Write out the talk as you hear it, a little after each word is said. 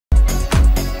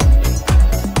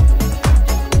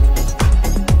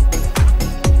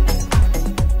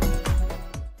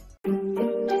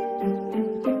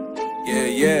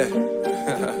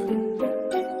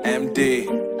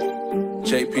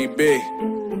Big.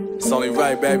 It's only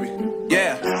right, baby.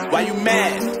 Yeah, why you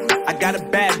mad? I got a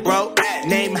bad bro.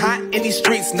 Name hot in these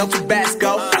streets, no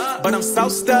Tabasco. But I'm so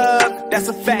stuck, that's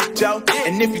a fact, yo.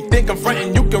 And if you think I'm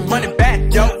frontin', you can run it back,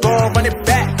 yo. Go on, run it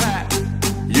back.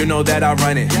 You know that I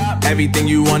run it. Everything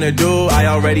you wanna do, I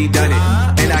already done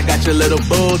it. And I got your little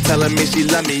boo telling me she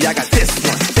love me. I got this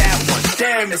one, that one.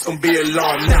 Damn, it's gonna be a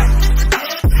long night.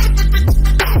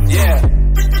 Yeah.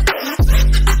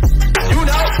 You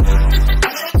know.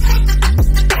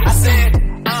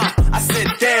 I said,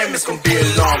 damn, it's gonna be a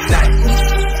long night.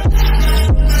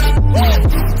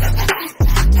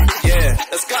 Yeah,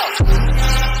 let's go.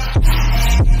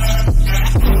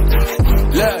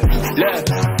 Look.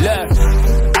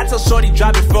 I told shorty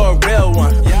drop it for a real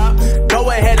one. Go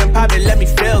ahead and pop it, let me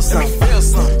feel some.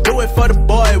 Do it for the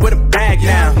boy with a bag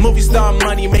now. Movie star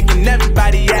money making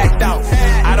everybody act out.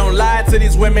 I don't lie to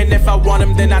these women, if I want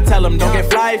them then I tell them. Don't get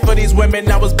fly for these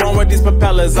women, I was born with these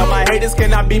propellers. All my haters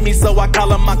cannot beat me, so I call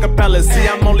them acapellas. See,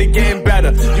 I'm only getting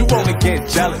better, you only get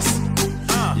jealous.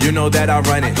 You know that I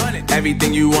run it.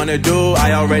 Everything you wanna do,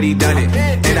 I already done it.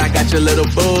 And I got your little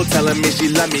boo telling me she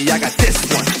love me. I got this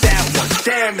one, that one.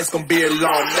 Damn, it's gonna be a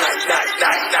long night.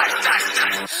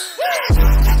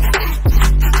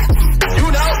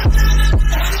 You know.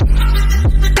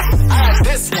 I got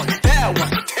this one, that one.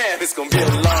 Damn, it's gonna be a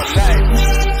long night.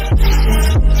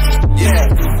 Yeah.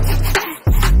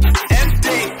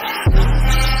 Empty.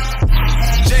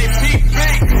 JP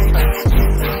Big.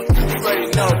 You already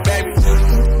know, baby.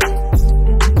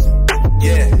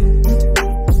 Yeah.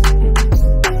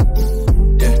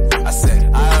 I said,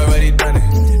 I already done it.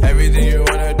 Everything you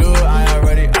wanna do, I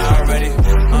already.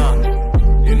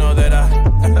 You know that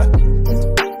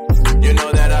you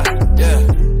know that yeah.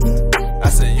 I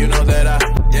said, you know that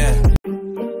yeah.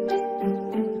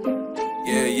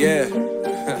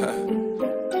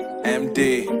 MD,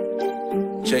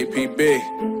 JPB,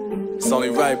 it's only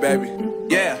right, baby.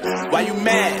 Yeah, why you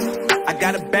mad? I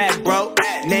got a bad bro.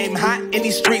 Name hot in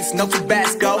these streets, no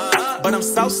Tabasco. But I'm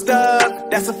so stuck,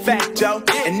 that's a fact, yo.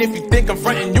 And if you think I'm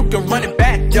frontin', you can run it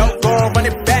back, yo. Go on, run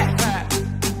it back.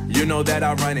 You know that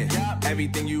I run it.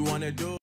 Everything you wanna do.